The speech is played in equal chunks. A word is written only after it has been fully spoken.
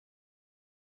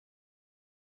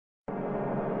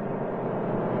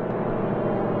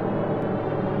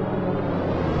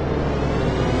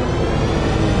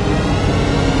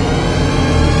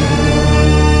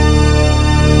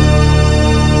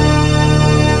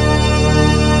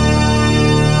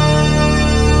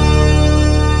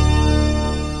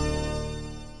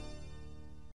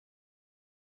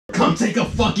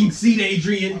fucking seat,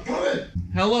 Adrian.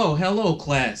 Hello,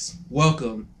 class.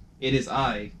 Welcome. It is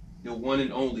I, the one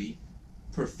and only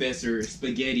Professor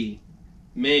Spaghetti,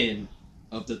 man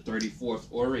of the 34th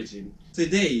origin.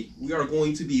 Today, we are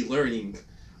going to be learning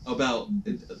about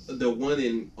the one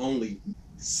and only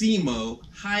Simo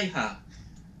Hayha.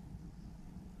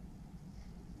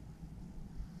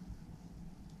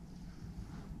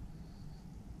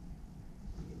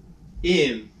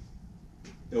 In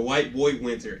the White Boy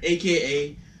Winter,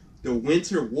 aka the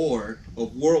Winter War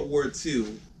of World War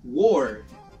II. War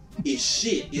is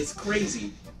shit. It's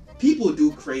crazy. People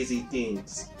do crazy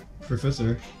things.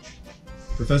 Professor.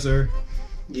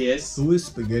 Yes? Who is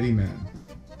Spaghetti Man?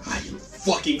 I am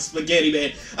fucking Spaghetti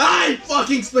Man. I'm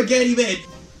fucking Spaghetti Man.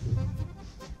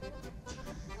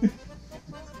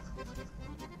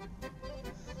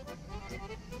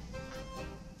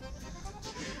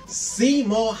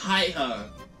 Simo Hayha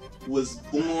was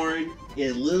born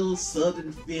in little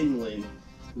southern Finland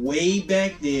way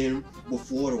back then,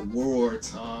 before the war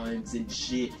times and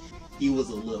shit. He was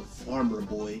a little farmer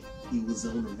boy. He was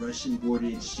on the Russian border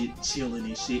and shit, chilling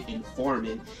and shit and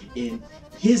farming, and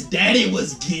his daddy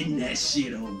was getting that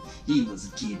shit on. He was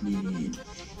getting it in.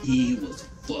 He was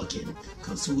fucking,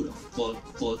 cause who the fuck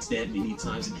fucks that many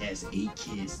times and has 8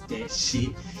 kids? That shit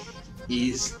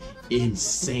is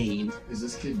insane. Is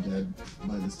this kid dead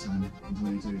by this time in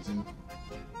 2032?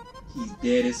 He's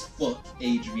dead as fuck,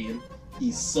 Adrian.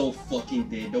 He's so fucking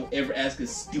dead. Don't ever ask a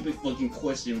stupid fucking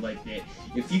question like that.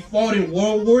 If he fought in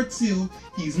World War II,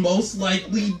 he's most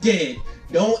likely dead.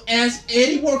 Don't ask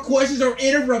any more questions or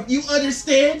interrupt. You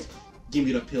understand? Give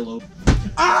me the pillow.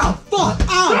 Ah, fuck!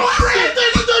 Ah!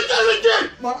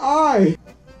 My eye!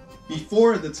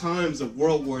 Before the times of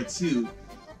World War II,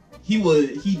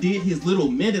 he did his little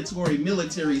mandatory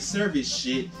military service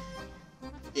shit,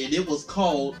 and it was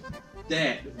called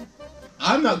that.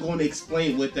 I'm not going to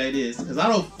explain what that is, because I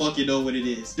don't fucking know what it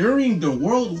is. During the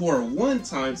World War I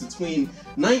times, between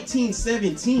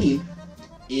 1917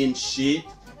 and shit,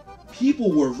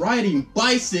 people were riding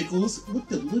bicycles with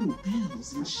the little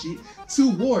pedals and shit to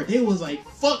war. They was like,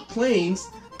 fuck planes,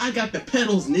 I got the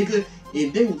pedals, nigga.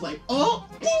 And they was like, oh,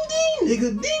 ding ding,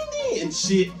 nigga, ding ding, and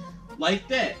shit like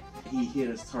that. He hit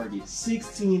his target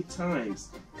 16 times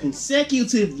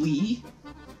consecutively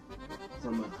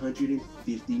from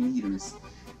 150 meters.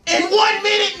 In 1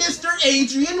 minute, Mr.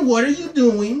 Adrian, what are you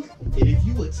doing? And if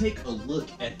you would take a look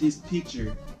at this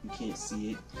picture, you can't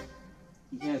see it.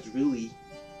 He has really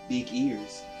big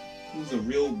ears. He was a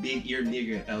real big ear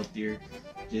nigga out there,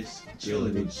 just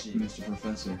chilling and shit. Mr.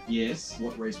 Professor. Yes?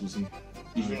 What race was he?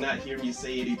 Did you not hear me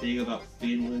say anything about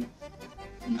Finland?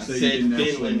 You I said said you didn't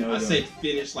actually Finland. know I that. said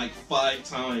Finnish like 5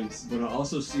 times. But I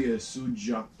also see a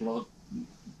Sujak block.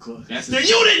 That's the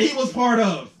unit he was part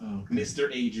of! Oh, okay.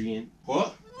 Mr. Adrian.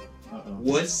 What? Uh-oh.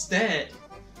 What's that?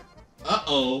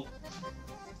 Uh-oh.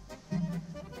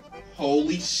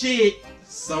 Holy shit.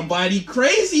 Somebody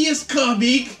crazy is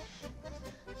coming.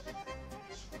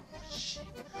 Shit.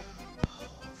 Oh,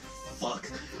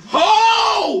 fuck.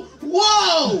 Oh!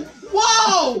 Whoa!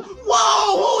 Whoa!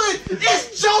 Whoa! Who is?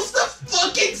 It's Joseph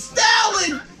fucking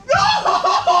Stalin!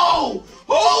 No!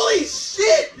 Holy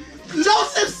shit!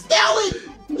 Joseph Stalin!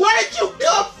 Where did you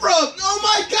come from? Oh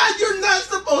my god, you're not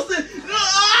supposed to.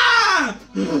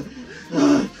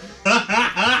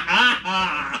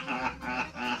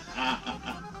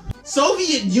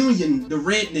 Soviet Union, the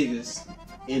red niggas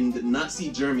in the Nazi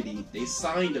Germany, they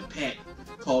signed a pact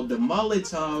called the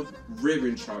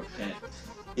Molotov-Ribbentrop Pact.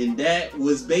 And that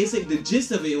was basic, the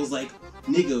gist of it was like,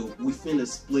 nigga, we finna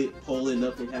split Poland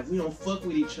up in half. We don't fuck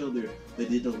with each other,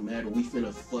 but it don't matter. We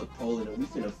finna fuck Poland, and we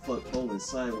finna fuck Poland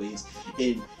sideways.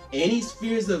 And any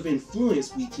spheres of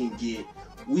influence we can get,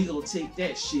 we gonna take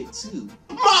that shit too.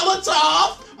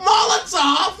 Molotov!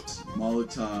 Molotov!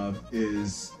 Molotov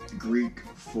is Greek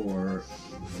for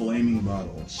flaming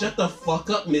bottle. Shut the fuck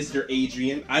up, Mr.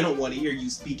 Adrian. I don't want to hear you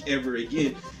speak ever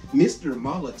again. Mr.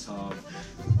 Molotov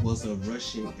was a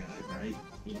Russian guy, right?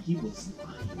 And he was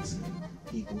lying to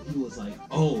people. He was like,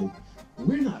 oh,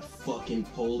 we're not fucking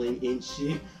Poland and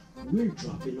shit. We're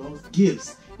dropping off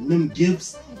gifts. And them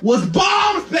gifts was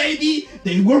bombs, baby!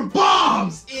 They were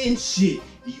bombs and shit.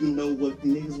 You know what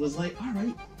niggas was like?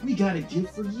 Alright, we got a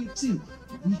gift for you too.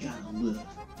 We got a little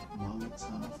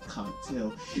Molotov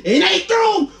cocktail. And they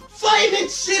threw flaming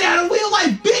shit at him. We were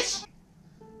like, bitch!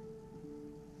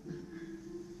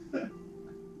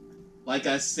 Like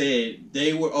I said,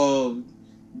 they were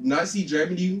Nazi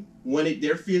Germany wanted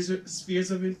their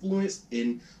spheres of influence,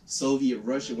 and Soviet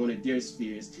Russia wanted their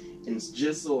spheres. And it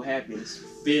just so happens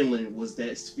Finland was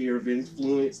that sphere of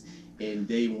influence, and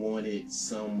they wanted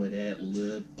some of that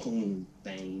little boom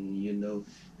thing, you know.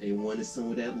 They wanted some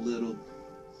of that little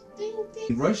ding,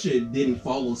 ding. Russia didn't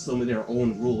follow some of their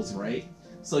own rules, right?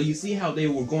 So you see how they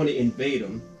were going to invade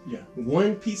them. Yeah.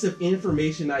 One piece of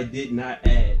information I did not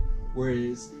add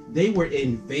was they were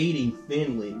invading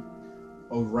Finland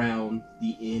around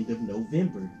the end of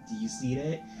November. Do you see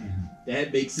that? Mm-hmm.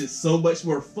 That makes it so much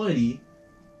more funny.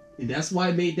 And that's why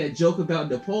I made that joke about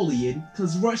Napoleon,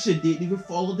 because Russia didn't even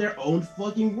follow their own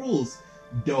fucking rules.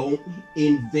 Don't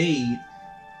invade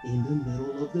in the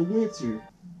middle of the winter.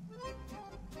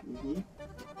 Mm-hmm.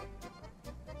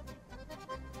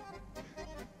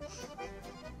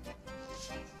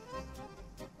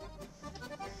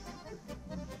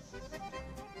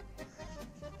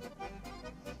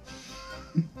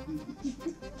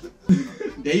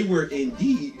 They were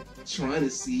indeed trying to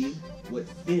see what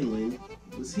Finland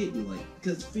was hitting like,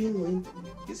 because Finland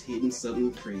is hitting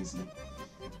something crazy.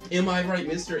 Am I right,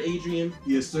 Mr. Adrian?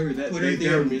 Yes, sir. That Put her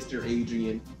there, Mr.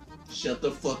 Adrian. Shut the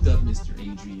fuck up, Mr.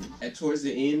 Adrian. At towards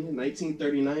the end, in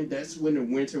 1939, that's when the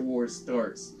Winter War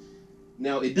starts.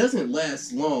 Now, it doesn't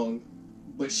last long,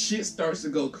 but shit starts to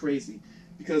go crazy.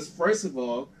 Because first of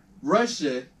all,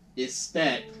 Russia is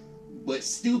stacked, but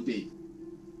stupid.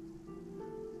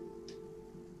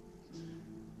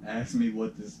 Ask me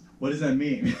what does that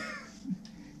mean?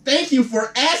 Thank you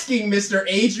for asking, Mr.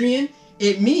 Adrian.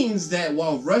 It means that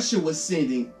while Russia was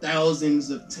sending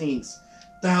thousands of tanks,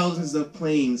 thousands of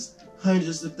planes,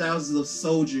 hundreds of thousands of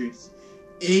soldiers,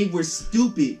 they were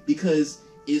stupid because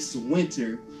it's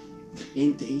winter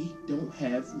and they don't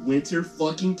have winter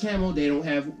fucking camo. They don't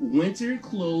have winter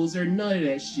clothes or none of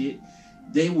that shit.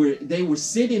 They were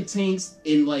sending tanks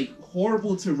in like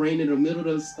horrible terrain in the middle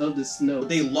of the snow.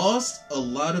 They lost a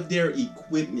lot of their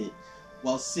equipment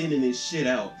while sending this shit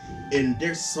out, and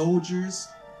their soldiers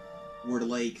were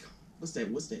like, what's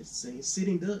that saying?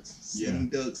 Sitting ducks? Sitting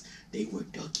ducks. They were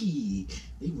ducky.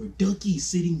 They were ducky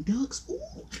sitting ducks. Ooh.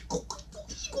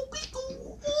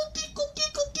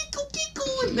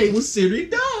 They were sitting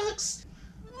ducks.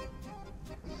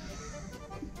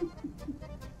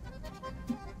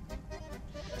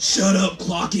 Shut up,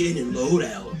 clock in and load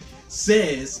out,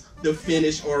 says the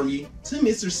Finnish army to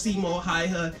Mr. Simo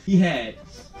Hayha. He had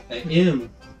an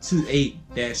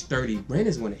M28-30.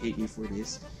 Brandon's gonna hate me for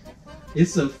this.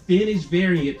 It's a Finnish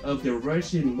variant of the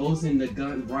Russian Mosin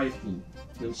Nagant rifle.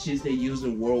 Them shits they used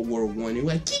in World War I. They were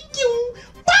like, kick-yung,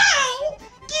 bow,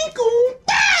 kick-yung,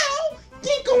 bow,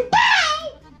 kick-yung,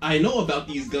 bow. I know about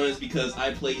these guns because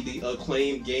I played the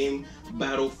acclaimed game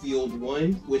Battlefield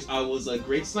 1, which I was a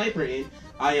great sniper in.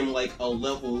 I am like a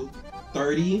level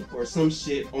 30 or some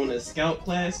shit on a scout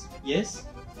class. Yes?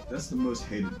 That's the most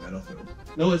hated Battlefield.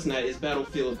 No, it's not. It's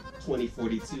Battlefield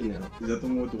 2042 now. Is that the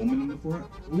one with the woman on the front?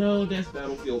 No, that's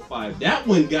Battlefield 5. That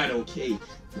one got okay.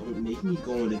 Don't make me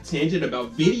go on a tangent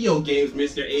about video games,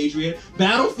 Mr. Adrian.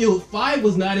 Battlefield 5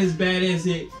 was not as bad as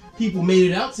people made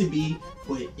it out to be,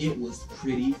 but it was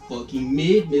pretty fucking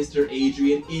mid, Mr.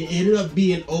 Adrian. It ended up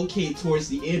being okay towards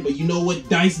the end, but you know what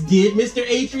DICE did, Mr.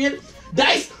 Adrian?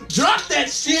 DICE dropped that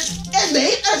shit and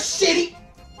made a shitty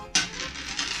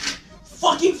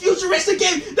fucking futuristic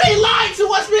game. They lied to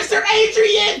us, Mr.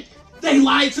 Adrian! They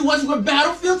lied to us with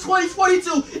Battlefield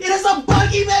 2042. It is a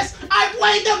buggy mess. I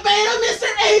played the beta, Mr.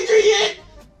 Adrian!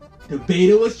 The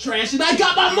beta was trash and I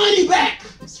got my money back!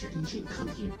 Mr. Adrian, come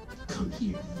here. Come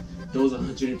here. Those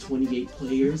 128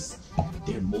 players,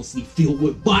 they're mostly filled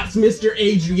with bots, Mr.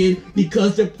 Adrian,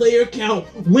 because the player count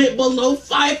went below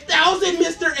 5,000,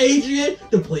 Mr. Adrian.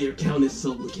 The player count is so,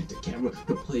 look at the camera,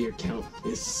 the player count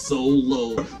is so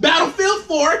low. Battlefield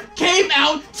 4 came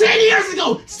out 10 years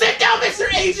ago. Sit down, Mr.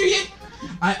 Adrian.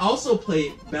 I also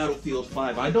played Battlefield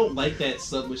 5. I don't like that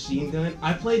submachine gun.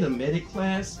 I play the medic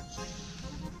class.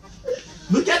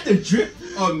 Look at the drip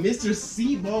on Mr.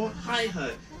 Simo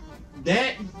Hayha.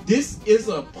 This is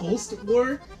a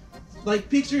post-war like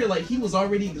picture, like he was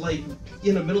already like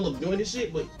in the middle of doing this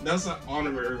shit, but that's an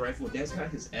honorary rifle. That's not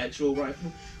his actual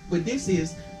rifle. But this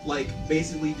is like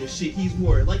basically the shit he's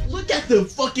wore. Like look at the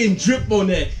fucking drip on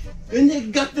that. And they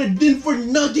got the Denver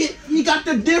Nugget. He got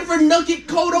the Denver Nugget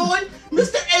coat on.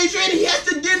 Mr. Adrian, he has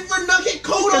the Denver Nugget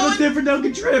coat on. The Denver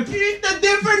Nugget drip. The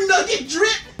Denver Nugget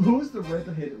drip. Who's the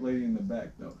red-headed lady in the back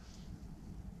though?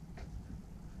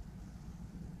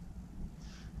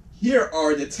 Here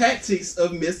are the tactics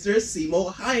of Mr.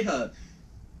 Simo Hayha.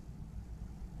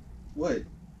 What?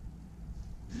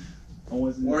 I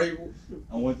want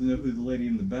to know who the lady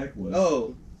in the back was.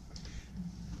 Oh.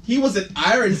 He was an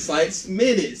Iron Sights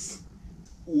menace.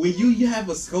 When you have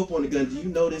a scope on the gun, do you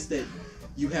notice that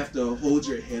you have to hold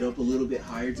your head up a little bit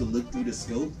higher to look through the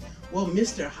scope. Well,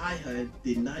 Mr. Hayha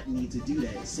did not need to do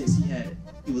that since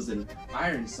he was an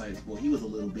iron sights boy. He was a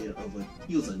little bit of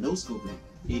he was a no-scoper.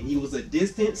 And he was a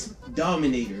distance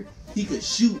dominator. He could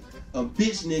shoot a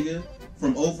bitch nigga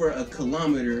from over a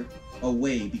kilometer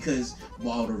away, because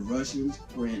while the Russians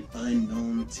were in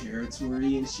unknown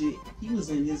territory and shit, he was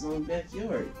in his own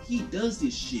backyard. He does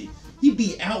this shit. He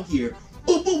be out here,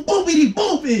 boom, boom, boopity,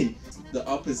 booping. The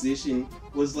opposition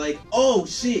was like, oh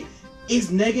shit, it's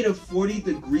negative 40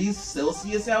 degrees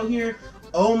Celsius out here?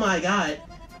 Oh my god,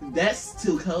 that's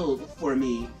too cold for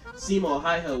me. Simo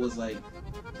Hayha was like,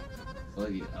 fuck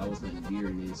it, I was gonna beer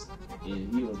this.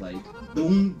 And he was like,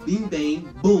 boom, bing bang,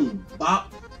 boom,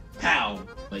 bop, pow.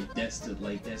 Like that's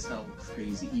how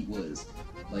crazy he was.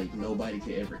 Like nobody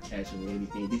could ever catch him or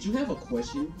anything. Did you have a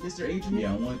question, Mr. Adrian?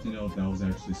 Yeah, I wanted to know if that was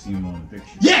actually Simo on the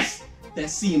picture. Yes!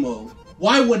 That's Simo.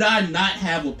 Why would I not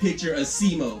have a picture of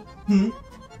Simo?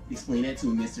 Explain that to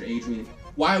me, Mr. Adrian.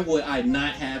 Why would I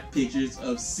not have pictures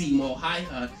of Simo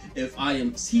Hayha if I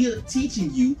am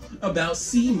teaching you about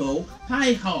Simo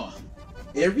Hayha?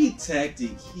 Every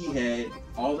tactic he had,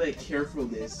 all that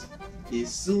carefulness, is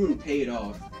soon paid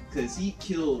off because he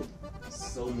killed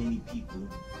so many people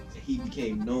that he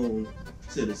became known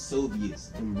to the Soviets,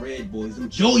 them red boys, them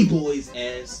Joey boys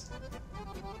as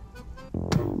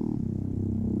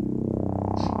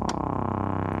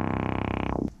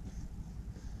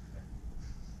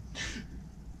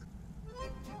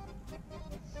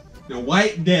the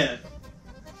White Death.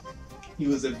 He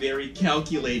was a very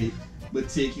calculated,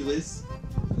 meticulous,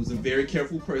 he was a very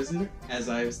careful person, as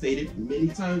I have stated many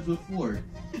times before.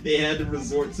 They had to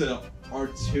resort to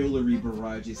artillery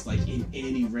barrages, like in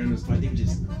any random spot. They were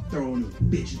just throwing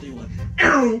bitches. They were like,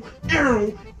 arrow,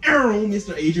 arrow, arrow,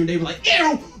 Mr. Adrian. They were like,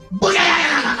 arrow,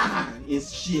 booyah!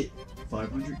 It's shit.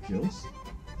 500 kills?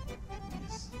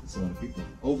 Yes, that's a lot of people.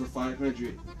 Over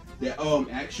 500. The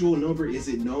actual number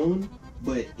isn't known,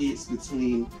 but it's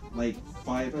between like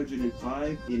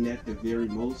 505 and at the very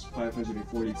most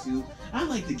 542. I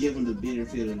like to give him the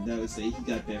benefit of the doubt and say he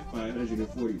got that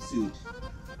 542.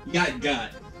 He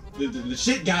got. The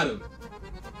shit got him.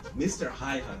 Mr.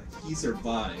 Hayha, he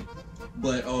survived.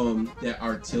 But that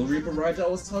artillery barrage I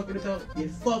was talking about,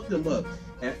 it fucked him up.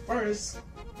 At first,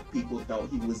 people thought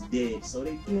he was dead, so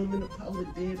they threw him in a pile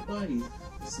of dead bodies.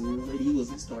 As soon as he was,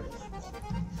 it started like,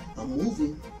 I'm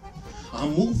moving,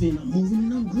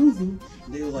 and I'm grooving.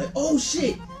 And they were like, oh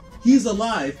shit, he's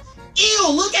alive. Ew,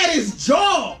 look at his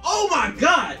jaw. Oh my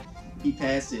god. He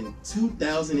passed in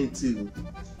 2002.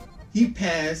 He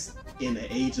passed in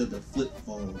the age of the flip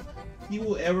phone. He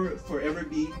will forever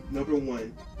be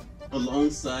 #1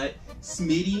 alongside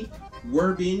Smitty,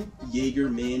 Werbin,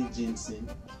 Jaegerman, Jensen.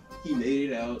 He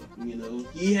made it out, you know.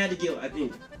 He had to get, I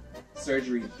think,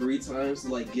 surgery 3 times to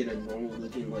like get a normal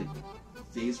looking like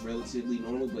face, relatively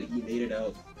normal, but he made it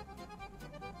out.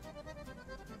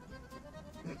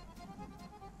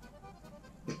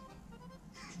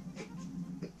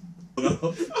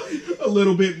 A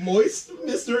little bit moist,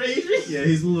 Mr. Adrian. Yeah,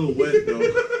 he's a little wet though.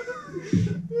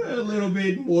 A little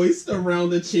bit moist around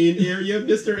the chin area,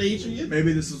 Mr. Adrian.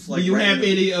 Maybe this was like. Do you have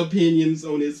any opinions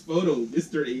on his photo,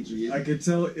 Mr. Adrian? I could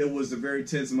tell it was a very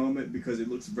tense moment because it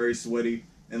looks very sweaty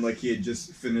and like he had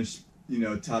just finished, you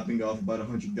know, topping off about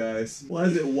 100 guys. Why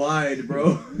is it wide,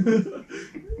 bro?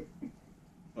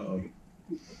 Uh-oh.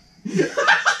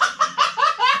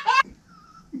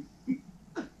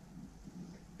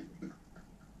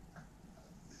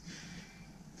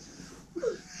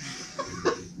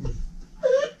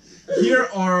 Here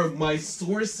are my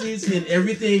sources and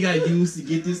everything I use to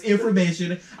get this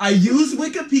information. I use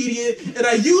Wikipedia and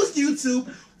I use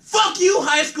YouTube. Fuck you,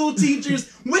 high school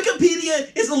teachers.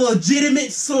 Wikipedia is a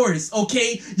legitimate source,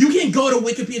 okay? You can go to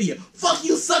Wikipedia. Fuck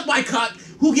you, suck my cock.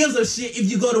 Who gives a shit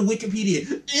if you go to Wikipedia?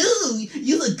 Ew,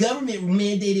 use a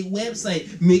government-mandated website.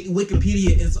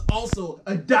 Wikipedia is also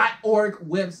a .org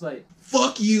website.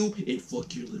 Fuck you and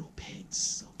fuck your little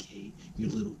pets, okay? Your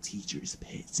little teachers'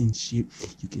 pets and shit.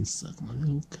 You can suck my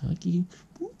little cocky.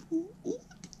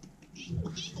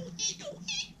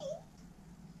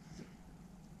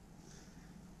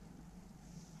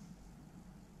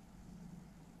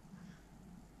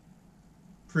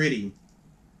 Pretty.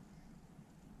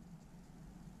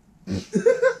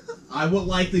 I would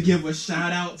like to give a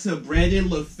shout out to Brandon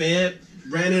Lefebvre.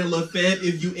 Brandon Lefebvre,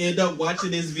 if you end up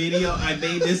watching this video, I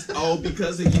made this all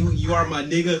because of you. You are my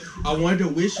nigga. I wanted to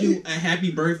wish you a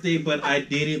happy birthday, but I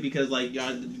didn't because like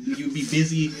y'all, you be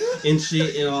busy and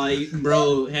shit. And like,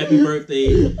 bro, happy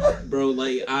birthday, bro.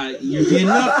 Like, you're getting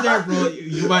up there, bro.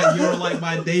 You're like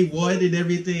my day one and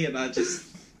everything, and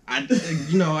I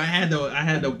I had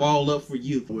to ball up for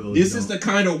you. Well, This you is the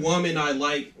kind of woman I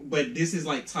like, but this is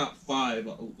like top 5.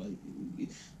 Like,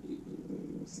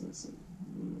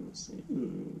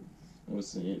 I'm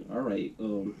saying, all right.